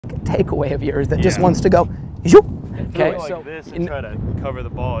takeaway of yours that just wants to go, zoop. Okay, like so this and try to cover the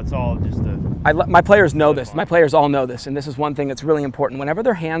ball. It's all just a... my players know this. My players all know this, and this is one thing that's really important. Whenever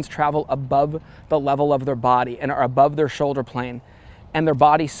their hands travel above the level of their body and are above their shoulder plane, and their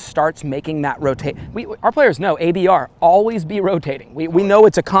body starts making that rotate, our players know ABR, always be rotating. We know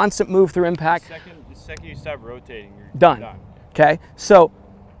it's a constant move through impact. The second you stop rotating, you're done. Okay, so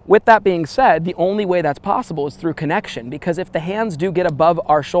with that being said, the only way that's possible is through connection, because if the hands do get above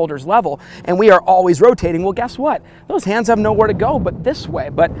our shoulders level and we are always rotating, well, guess what? Those hands have nowhere to go but this way.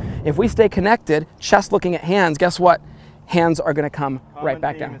 But if we stay connected, chest looking at hands, guess what? Hands are going to come right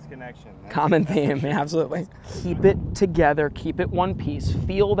back down. Common theme, yeah, absolutely. Keep it together, keep it one piece.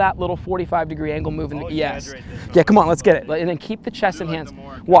 Feel that little 45-degree angle moving. Yes. Yeah, come on, let's get it. And then keep the chest and hands.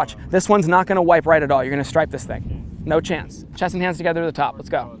 Watch, this one's not going to wipe right at all. You're going to stripe this thing. No chance. Chest and hands together to the top. Let's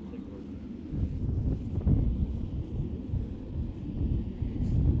go.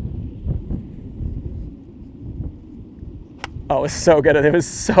 Oh, it was so good. It was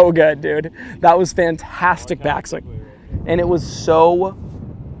so good, dude. That was fantastic backswing. And it was so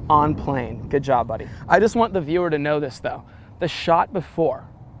on plane. Good job, buddy. I just want the viewer to know this, though. The shot before,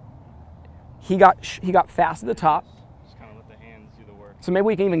 he got fast at the top. Just kind of let the hands do the work. So maybe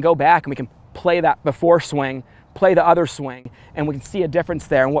we can even go back and we can play that before swing, play the other swing, and we can see a difference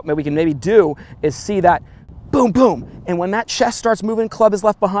there. And what we can maybe do is see that boom, boom. And when that chest starts moving, club is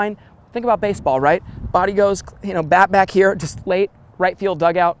left behind. Think about baseball, right? Body goes, bat back here, just late, right field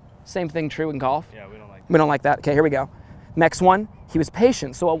dugout. Same thing true in golf. Yeah, we don't like that. We don't like that. Okay, here we go. Next one, he was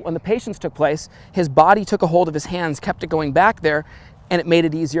patient. So when the patience took place, his body took a hold of his hands, kept it going back there, and it made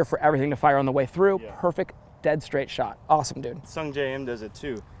it easier for everything to fire on the way through. Yeah. Perfect, dead straight shot. Awesome, dude. Sung JM does it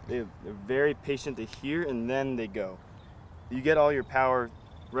too. They're very patient to hear, and then they go. You get all your power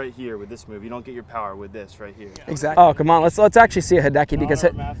right here with this move. You don't get your power with this right here. Yeah. Exactly. Oh, come on. Let's actually see a Hideki, because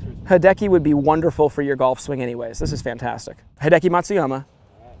Hideki would be wonderful for your golf swing anyways. This is fantastic. Hideki Matsuyama,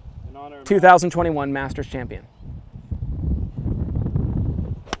 2021 Masters champion.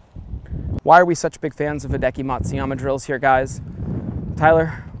 Why are we such big fans of Hideki Matsuyama drills here, guys?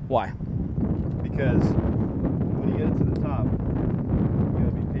 Tyler, why? Because when you get it to the top, you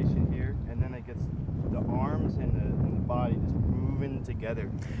gotta be patient here, and then it gets the arms and the body just moving together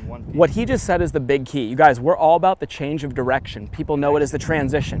in one piece. What he just said is the big key. You guys, we're all about the change of direction. People know it as the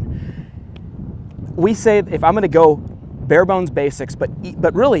transition. We say if I'm going to go bare bones basics, but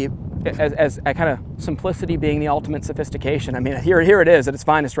really as a kind of simplicity being the ultimate sophistication. I mean, here it is at its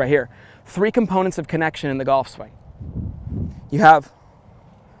finest right here. 3 components of connection in the golf swing. You have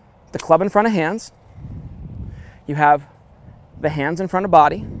the club in front of hands, you have the hands in front of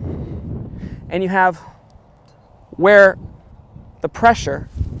body, and you have where the pressure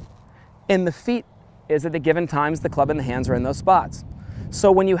in the feet is at the given times the club and the hands are in those spots.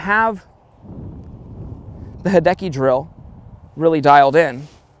 So when you have the Hideki drill really dialed in,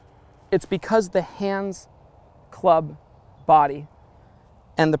 it's because the hands, club, body,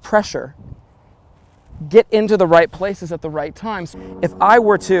 and the pressure get into the right places at the right times. If I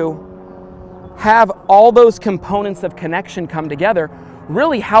were to have all those components of connection come together,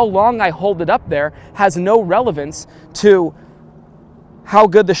 really how long I hold it up there has no relevance to how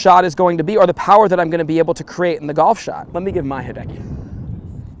good the shot is going to be or the power that I'm going to be able to create in the golf shot. Let me give my Hideki.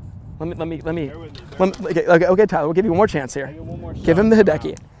 Okay, Tyler, we'll give you one more chance here. Give him the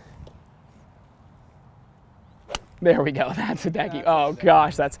Hideki. There we go, that's Hideki. Oh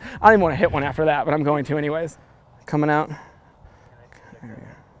gosh, I don't even want to hit one after that, but I'm going to anyways. Coming out.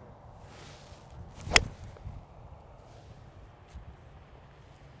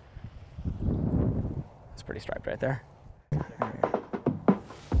 It's pretty striped right there.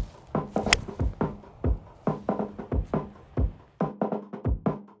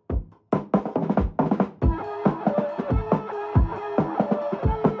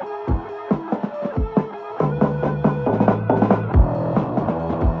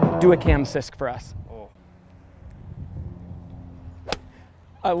 Do a cam sisk for us. Oh.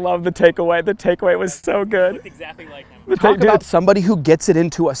 I love the takeaway. The takeaway was so good. Looked exactly like him. Talk about somebody who gets it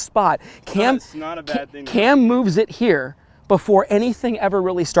into a spot. Cam, it's not a bad thing. Cam moves it here before anything ever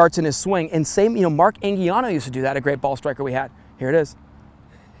really starts in his swing. And same, Mark Anguiano used to do that, a great ball striker we had. Here it is.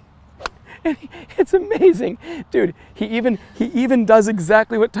 And it's amazing. Dude, he even does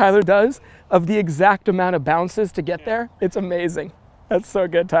exactly what Tyler does of the exact amount of bounces to get there. It's amazing. That's so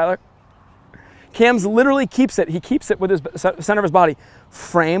good, Tyler. Cam's literally keeps it. He keeps it with his center of his body,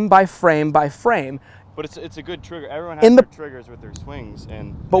 frame by frame by frame. But it's a good trigger. Everyone has their triggers with their swings,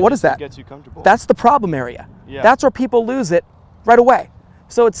 but what is that? Gets you comfortable. That's the problem area. Yeah. That's where people lose it right away.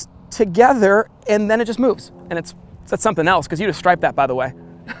 So it's together, and then it just moves, and that's something else. Because you just striped that, by the way.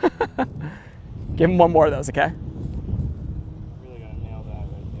 Give him one more of those, okay? Really gotta nail that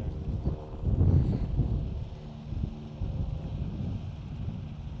right there.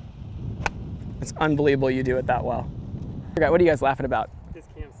 It's unbelievable you do it that well. Okay, what are you guys laughing about? This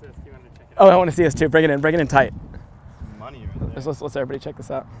cam says you want to check it out. Oh, I want to see this too. Bring it in tight. Money right there. Let's everybody check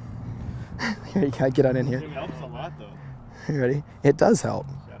this out. Here you go, get on in here. It helps a lot though. You ready? It does help.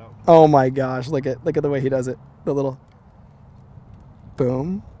 Shout out. Oh my gosh, look at the way he does it. The little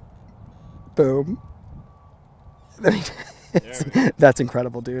boom, boom. That's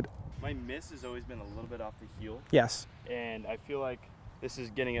incredible, dude. My miss has always been a little bit off the heel. Yes. And I feel like this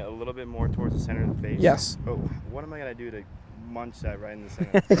is getting it a little bit more towards the center of the face. Yes. Oh, what am I gonna do to munch that right in the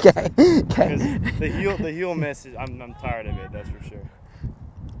center? Okay. Because Okay. the heel miss is, I'm tired of it. That's for sure.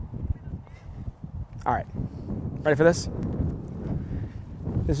 All right. Ready for this?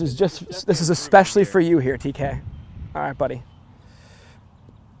 This is especially for you here, TK. All right, buddy.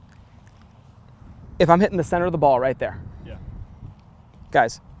 If I'm hitting the center of the ball right there. Yeah.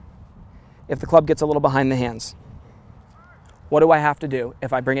 Guys, if the club gets a little behind the hands, what do I have to do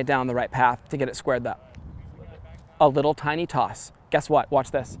if I bring it down the right path to get it squared up? A little tiny toss. Guess what?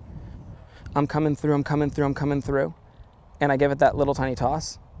 Watch this. I'm coming through, and I give it that little tiny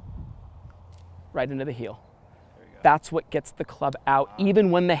toss right into the heel. That's what gets the club out,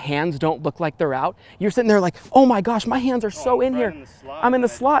 even when the hands don't look like they're out. You're sitting there like, oh my gosh, my hands are so in here. I'm in the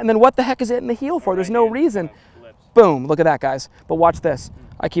slot, and then what the heck is it in the heel for? There's no reason. Boom, look at that, guys. But watch this.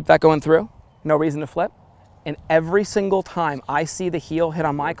 I keep that going through, no reason to flip. And every single time I see the heel hit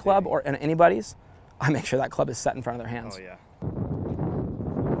on my club or on anybody's, I make sure that club is set in front of their hands. Oh yeah.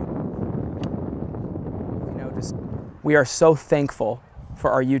 You know, we are so thankful for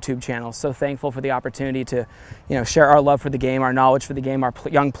our YouTube channel, so thankful for the opportunity to, you know, share our love for the game, our knowledge for the game, our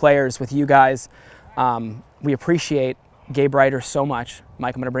young players with you guys. We appreciate Gabe Ryder so much.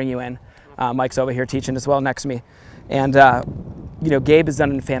 Mike, I'm going to bring you in. Mike's over here teaching as well next to me. And, you know, Gabe has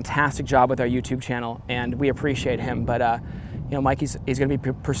done a fantastic job with our YouTube channel, and we appreciate him. But, you know, Mike, he's going to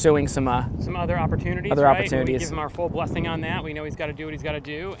be pursuing some other opportunities. Other right? opportunities. We give him our full blessing on that. We know he's got to do what he's got to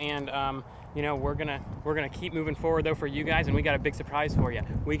do, and you know, we're gonna keep moving forward though for you guys, and we got a big surprise for you.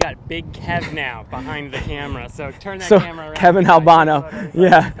 We got Big Kev now behind the camera, so turn that camera around. Kevin Albano,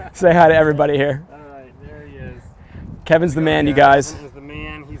 yeah, say hi to everybody here. All right, there he is. Kevin's the man, you guys. Kevin's the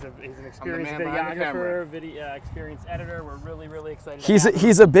man. He's an experienced videographer, experienced editor. We're really excited.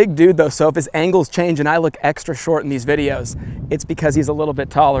 He's a big dude though, so if his angles change and I look extra short in these videos, it's because he's a little bit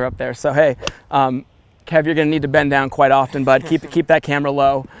taller up there. So hey, Kev, you're gonna need to bend down quite often, bud. Keep that camera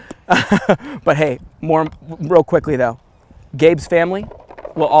low. But hey, real quickly though, Gabe's family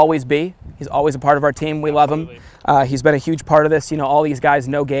will always be. He's always a part of our team. We love him. He's been a huge part of this. You know, all these guys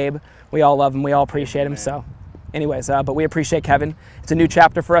know Gabe. We all love him. We all appreciate him. So anyways, but we appreciate Kevin. It's a new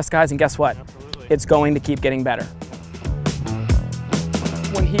chapter for us guys, and guess what? Absolutely. It's going to keep getting better.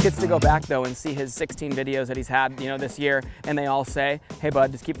 When he gets to go back though and see his 16 videos that he's had, you know, this year, and they all say, hey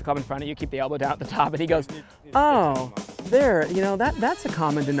bud, just keep the club in front of you, keep the elbow down at the top, and he goes, oh, there, you know, that's a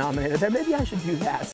common denominator there, maybe I should do that.